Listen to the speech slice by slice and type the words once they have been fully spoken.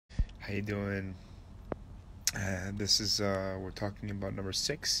How you doing? This is we're talking about number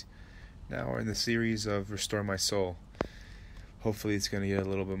 6. Now we're in the series of Restore My Soul. Hopefully it's going to get a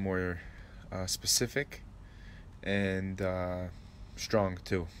little bit more specific and strong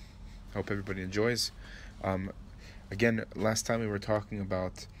too. Hope everybody enjoys. Again, last time we were talking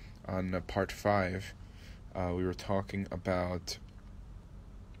about on part 5, we were talking about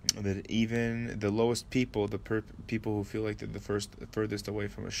that even the lowest people, people who feel like they're the furthest away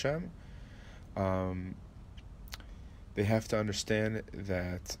from Hashem, they have to understand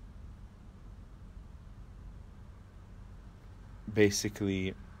that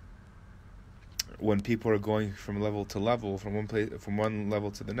basically when people are going from level to level, from one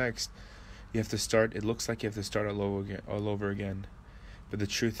level to the next, you have to start. It looks like you have to start all over again, but the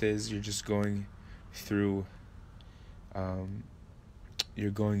truth is you're just going through. You're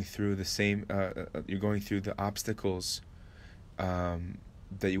going through the same. You're going through the obstacles that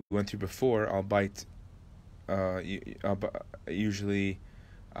you went through before, albeit usually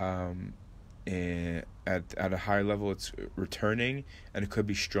at a higher level. It's returning, and it could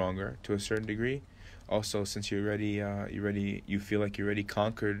be stronger to a certain degree. Also, since you feel like you already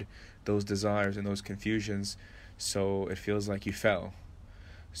conquered those desires and those confusions, so it feels like you fell.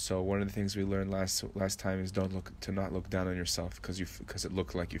 So one of the things we learned last time is not look down on yourself because it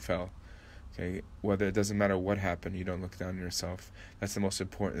looked like you fell. Okay, it doesn't matter what happened, you don't look down on yourself. That's the most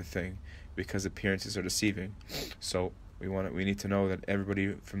important thing, because appearances are deceiving. So we need to know that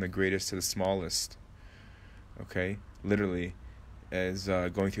everybody from the greatest to the smallest, okay, literally is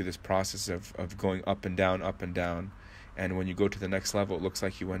going through this process of going up and down, and when you go to the next level, it looks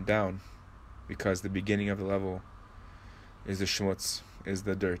like you went down, because the beginning of the level is the schmutz, is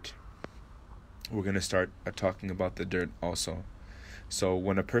the dirt. We're going to start talking about the dirt also. So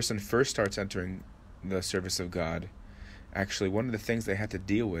when a person first starts entering the service of God, actually one of the things they had to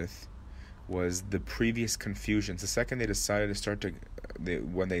deal with was the previous confusions. The second they decided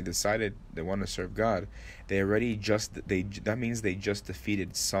when they decided they want to serve God, that means they just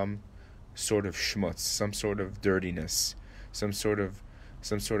defeated some sort of schmutz, some sort of dirtiness, some sort of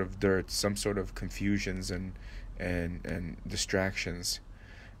dirt, some sort of confusions and distractions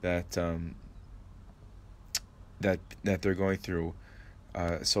that they're going through.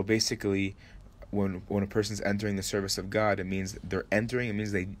 So basically, when a person's entering the service of God, it means they're entering. It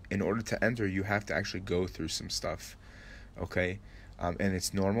means in order to enter, you have to actually go through some stuff, okay? And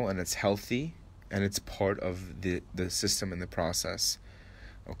it's normal and it's healthy and it's part of the system and the process,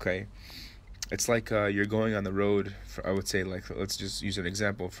 okay? It's like you're going on the road. I would say, like, let's just use an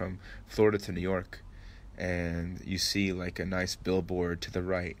example from Florida to New York. And you see like a nice billboard to the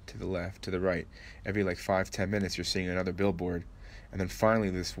right, to the left, to the right. Every 5-10 minutes you're seeing another billboard. And then finally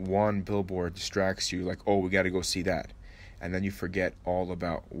this one billboard distracts you, like, oh, we got to go see that. And then you forget all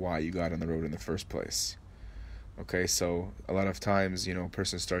about why you got on the road in the first place. Okay, so a lot of times, a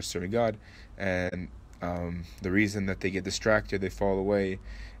person starts serving God, and the reason that they get distracted, they fall away,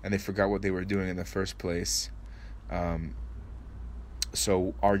 and they forgot what they were doing in the first place.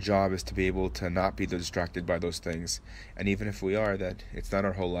 So our job is to be able to not be distracted by those things, and even if we are, that it's not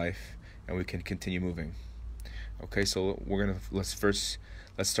our whole life, and we can continue moving. Okay, so let's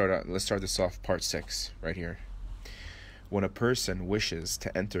start this off, part 6 right here. When a person wishes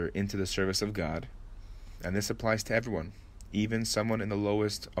to enter into the service of God, and this applies to everyone, even someone in the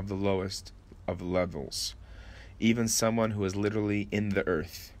lowest of levels, even someone who is literally in the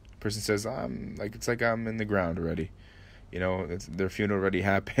earth. Person says, it's like I'm in the ground already. Their funeral already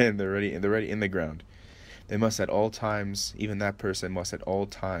happened. They're already in the ground. They must at all times, even that person must at all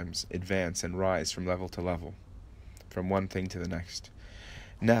times advance and rise from level to level, from one thing to the next.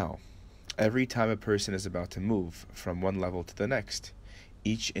 Now, every time a person is about to move from one level to the next,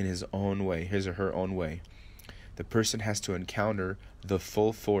 each in his own way, his or her own way, the person has to encounter the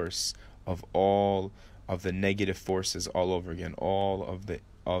full force of all of the negative forces all over again, all of the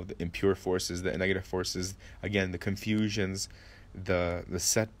impure forces, the negative forces, again, the confusions, the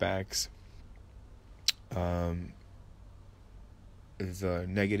setbacks, the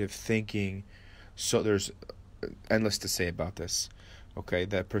negative thinking. So there's endless to say about this, okay?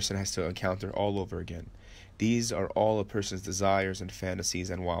 That person has to encounter all over again. These are all a person's desires and fantasies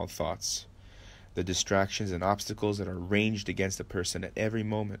and wild thoughts, the distractions and obstacles that are ranged against a person at every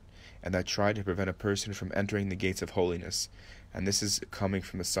moment, and that try to prevent a person from entering the gates of holiness. And this is coming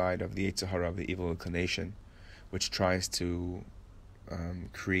from the side of the Yetzer Hara, of the evil inclination, which tries to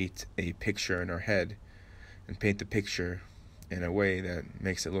create a picture in our head and paint the picture in a way that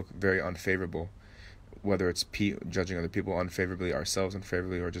makes it look very unfavorable, whether it's judging other people unfavorably, ourselves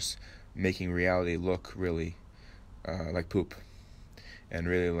unfavorably, or just making reality look really like poop. and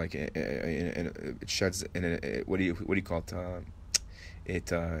really like it sheds what do you call it?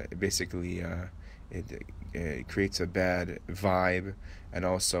 It basically it creates a bad vibe, and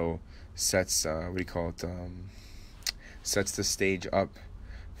also sets sets the stage up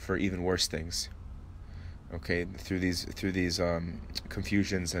for even worse things. Okay, through these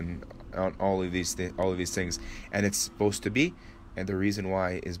confusions and all of these things, and it's supposed to be, and the reason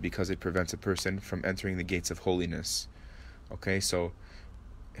why is because it prevents a person from entering the gates of holiness. Okay, so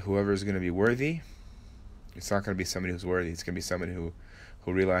whoever is going to be worthy, it's not going to be somebody who's worthy. It's going to be somebody who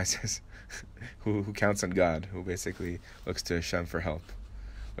realizes, who counts on God, who basically looks to Hashem for help,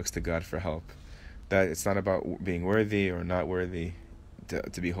 looks to God for help. That it's not about being worthy or not worthy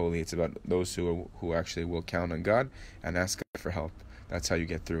to be holy. It's about those who actually will count on God and ask God for help. That's how you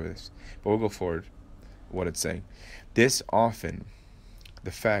get through this. But we'll go forward. What it's saying. This often,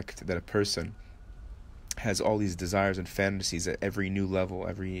 the fact that a person has all these desires and fantasies at every new level,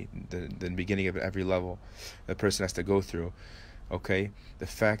 the beginning of every level, the person has to go through. Okay, the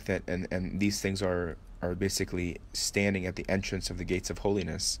fact that and these things are basically standing at the entrance of the gates of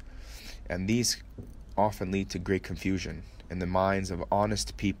holiness, and these often lead to great confusion in the minds of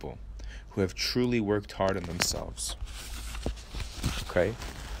honest people who have truly worked hard on themselves. Okay?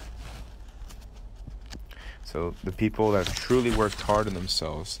 So the people that have truly worked hard on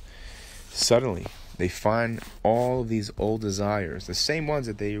themselves, suddenly they find all of these old desires, the same ones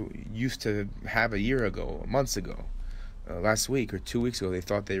that they used to have a year ago, months ago, last week or 2 weeks ago, they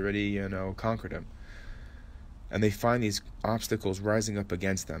thought they already, conquered them. And they find these obstacles rising up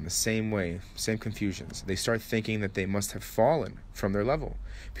against them the same way, same confusions. They start thinking that they must have fallen from their level,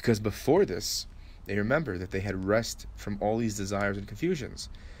 because before this, they remember that they had rest from all these desires and confusions,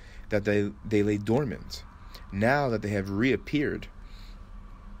 that they lay dormant. Now that they have reappeared,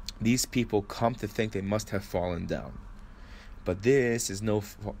 these people come to think they must have fallen down. But this is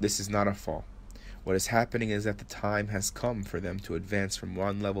not a fall. What is happening is that the time has come for them to advance from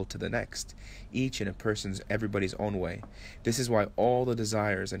one level to the next, each in everybody's own way. This is why all the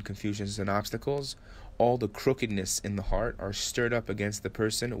desires and confusions and obstacles, all the crookedness in the heart are stirred up against the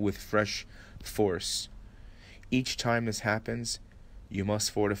person with fresh force. Each time this happens, you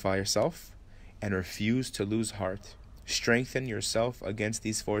must fortify yourself and refuse to lose heart. Strengthen yourself against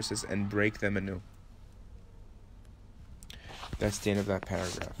these forces and break them anew. That's the end of that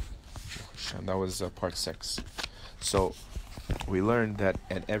paragraph. And that was part 6. So we learned that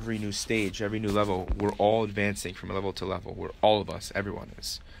at every new stage, every new level, we're all advancing from level to level. We're all of us, everyone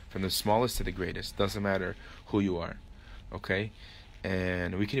is, from the smallest to the greatest. Doesn't matter who you are, okay?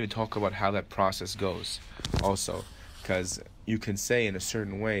 And we can even talk about how that process goes also, because you can say in a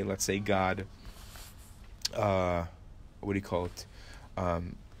certain way, let's say God, what do you call it?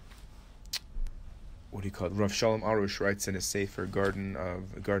 Rav Shalom Arush writes in his Sefer Garden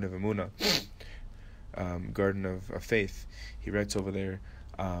of Emunah, Garden of Faith. He writes over there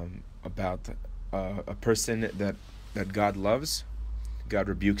about a person that God loves. God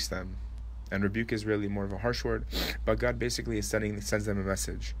rebukes them, and rebuke is really more of a harsh word, but God basically sends them a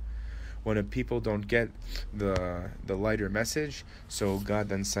message. When people don't get the lighter message, so God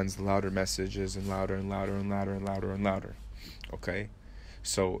then sends louder messages, and louder and louder and louder and louder and louder. Okay?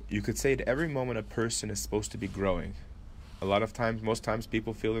 So you could say at every moment a person is supposed to be growing. Most times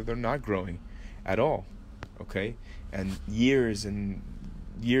people feel that they're not growing at all. Okay? And years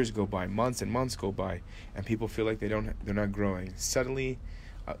go by, months and months go by, and people feel like they're not growing. Suddenly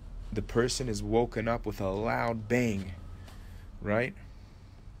the person is woken up with a loud bang, right?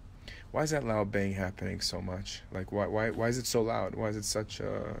 Why is that loud bang happening so much? Like why is it so loud? Why is it such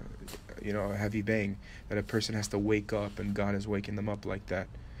a heavy bang that a person has to wake up and God is waking them up like that?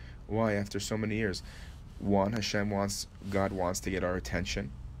 Why after so many years? One, God wants to get our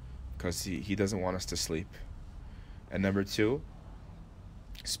attention because he doesn't want us to sleep. And number two,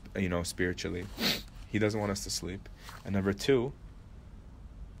 spiritually, he doesn't want us to sleep. And number two,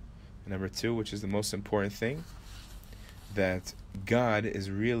 which is the most important thing, that God is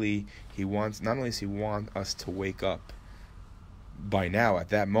really, not only does he want us to wake up by now, at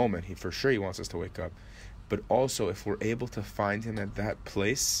that moment, he wants us to wake up, but also if we're able to find him at that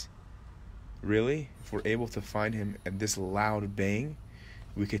place, really, if we're able to find him at this loud bang,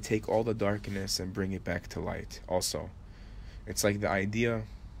 we could take all the darkness and bring it back to light also. It's like the idea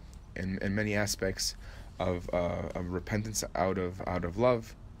in many aspects of repentance out of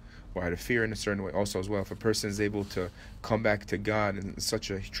love, or out of fear in a certain way also as well. If a person is able to come back to God in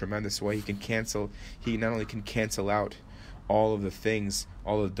such a tremendous way, he not only can cancel out all of the things,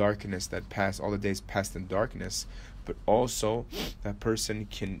 all the darkness that passed, all the days passed in darkness, but also that person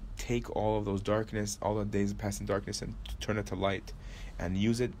can take all of those darkness, all the days passed in darkness, and turn it to light, and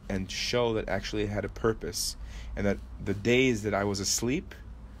use it and show that actually it had a purpose, and that the days that I was asleep,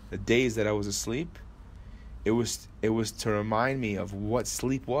 it was to remind me of what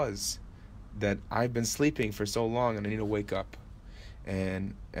sleep was, that I've been sleeping for so long and I need to wake up,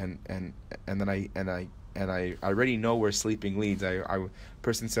 and then I already know where sleeping leads.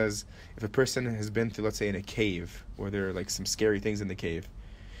 Person says, if a person has been through, let's say, in a cave where there are like some scary things in the cave,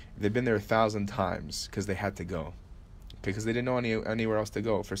 they've been there 1,000 times because they had to go, because they didn't know anywhere else to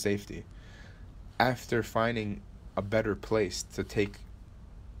go for safety. After finding a better place that's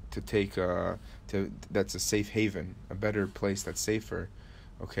a safe haven, a better place that's safer,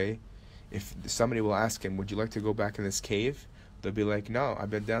 okay? If somebody will ask him, would you like to go back in this cave? They'll be like, no,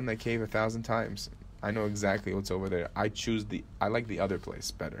 I've been down that cave 1,000 times. I know exactly what's over there. I like the other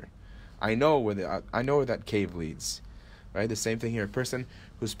place better. I know where that cave leads, right? The same thing here. A person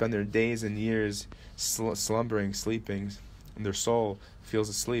who spend their days and years slumbering, sleeping, and their soul feels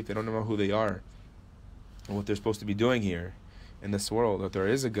asleep. They don't know who they are and what they're supposed to be doing here in this world, that there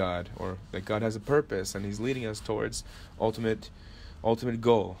is a God, or that God has a purpose and He's leading us towards ultimate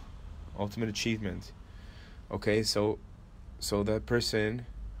goal, ultimate achievement. Okay, so that person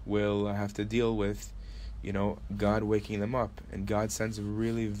will have to deal with, God waking them up, and God sends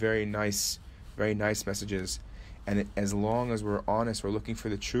really very nice messages. And as long as we're honest, we're looking for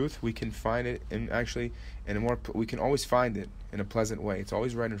the truth, we can find it we can always find it in a pleasant way. It's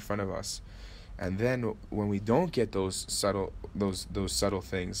always right in front of us. And then when we don't get those subtle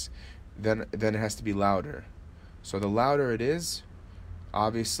things, then it has to be louder. So the louder it is,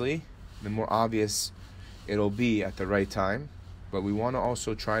 obviously, the more obvious it'll be at the right time. But we want to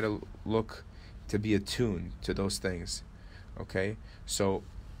also try to look to be attuned to those things. Okay? So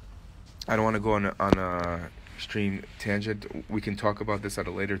I don't want to go on a extreme tangent. We can talk about this at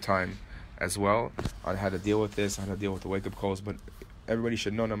a later time as well, on how to deal with this, how to deal with the wake-up calls. But everybody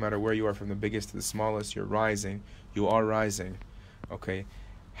should know, no matter where you are, from the biggest to the smallest, you're rising. You are rising. Okay?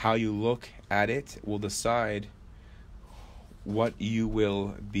 How you look at it will decide what you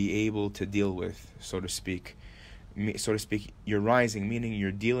will be able to deal with, so to speak. You're rising, meaning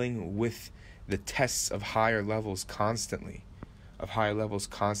you're dealing with the tests of higher levels constantly.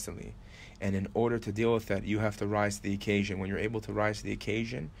 And in order to deal with that, you have to rise to the occasion. When you're able to rise to the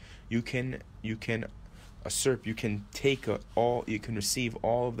occasion, you can usurp, you can receive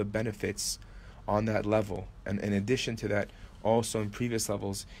all of the benefits on that level. And in addition to that, also in previous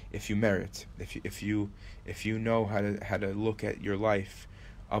levels, if you merit, if you know how to look at your life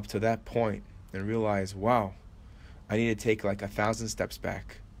up to that point and realize, wow, I need to take like 1,000 steps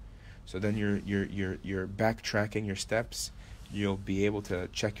back. So then you're backtracking your steps. You'll be able to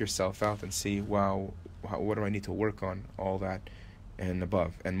check yourself out and see, wow, what do I need to work on? All that and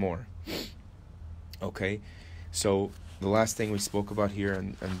above and more. Okay, so the last thing we spoke about here,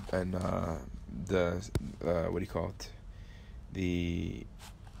 and the what do you call it? The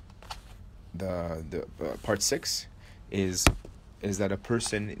part 6 is that a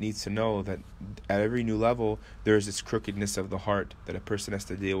person needs to know that at every new level there is this crookedness of the heart that a person has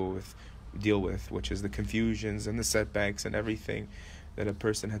to deal with, which is the confusions and the setbacks and everything that a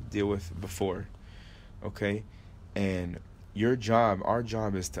person had to deal with before. Okay, and our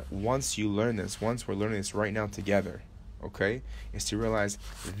job is to, once we're learning this right now together, okay, is to realize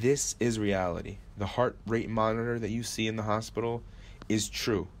this is reality. The heart rate monitor that you see in the hospital is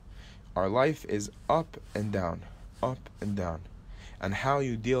true. Our life is up and down. And how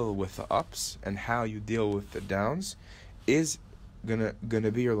you deal with the ups and how you deal with the downs is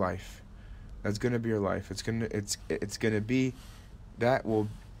gonna be your life. That's gonna be your life. It's gonna be, that will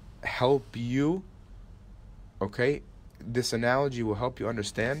help you. Okay, this analogy will help you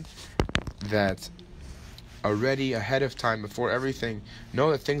understand that already ahead of time, before everything. Know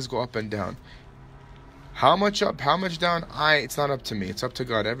that things go up and down. How much up, how much down? It's not up to me. It's up to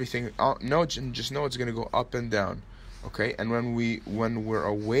God. Everything. Just know it's gonna go up and down. Okay, and when we're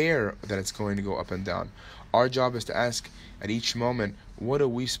aware that it's going to go up and down, our job is to ask at each moment, what are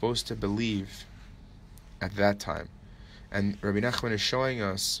we supposed to believe at that time? And Rabbi Nachman is showing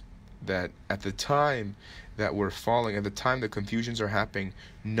us that at the time that we're falling, at the time the confusions are happening,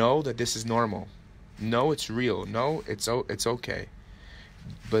 know that this is normal. Know it's real. Know it's okay.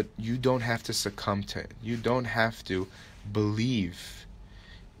 But you don't have to succumb to it. You don't have to believe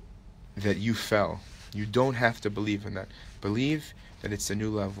that you fell. You don't have to believe in that. Believe that it's a new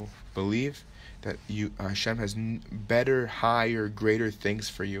level. Believe that Hashem has better, higher, greater things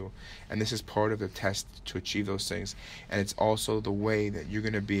for you. And this is part of the test to achieve those things. And it's also the way that you're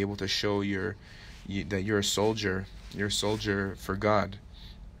going to be able to show that you're a soldier. You're a soldier for God.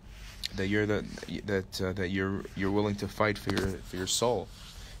 that you're willing to fight for your soul,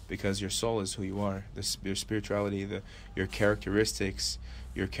 because your soul is who you are. Your spirituality, your characteristics,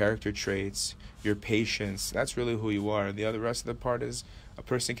 your character traits, your patience. That's really who you are. The rest of the part is a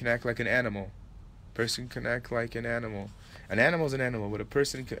person can act like an animal. Person can act like an animal. An animal is an animal, but a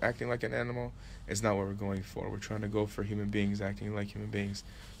person acting like an animal is not what we're going for. We're trying to go for human beings acting like human beings.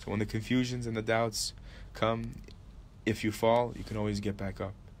 So when the confusions and the doubts come, if you fall, you can always get back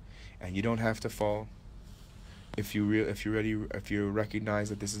up, and you don't have to fall. If you recognize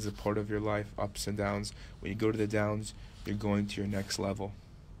that this is a part of your life, ups and downs. When you go to the downs, you're going to your next level.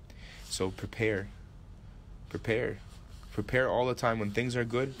 So prepare all the time. When things are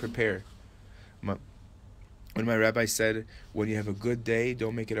good, prepare. When my rabbi said, when you have a good day,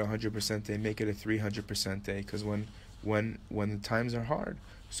 don't make it a 100% day, make it a 300% day. Because when the times are hard,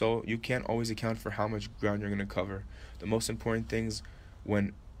 so you can't always account for how much ground you're going to cover. The most important things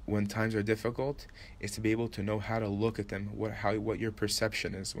when times are difficult is to be able to know how to look at them, what your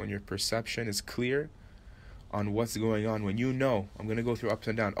perception is. When your perception is clear on what's going on, when you know, I'm going to go through ups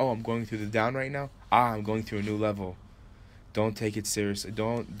and downs. Oh, I'm going through the down right now. I'm going through a new level. Don't take it seriously.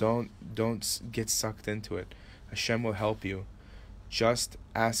 Don't get sucked into it. Hashem will help you. Just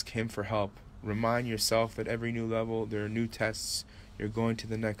ask Him for help. Remind yourself that every new level, there are new tests. You're going to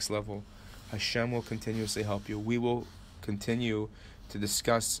the next level. Hashem will continuously help you. We will continue to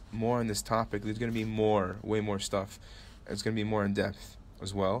discuss more on this topic. There's going to be way more stuff. It's going to be more in depth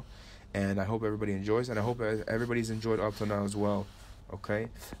as well. And I hope everybody enjoys, and I hope everybody's enjoyed up to now as well. Okay?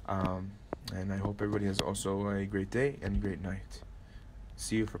 And I hope everybody has also a great day and a great night.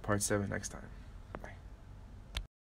 See you for part 7 next time.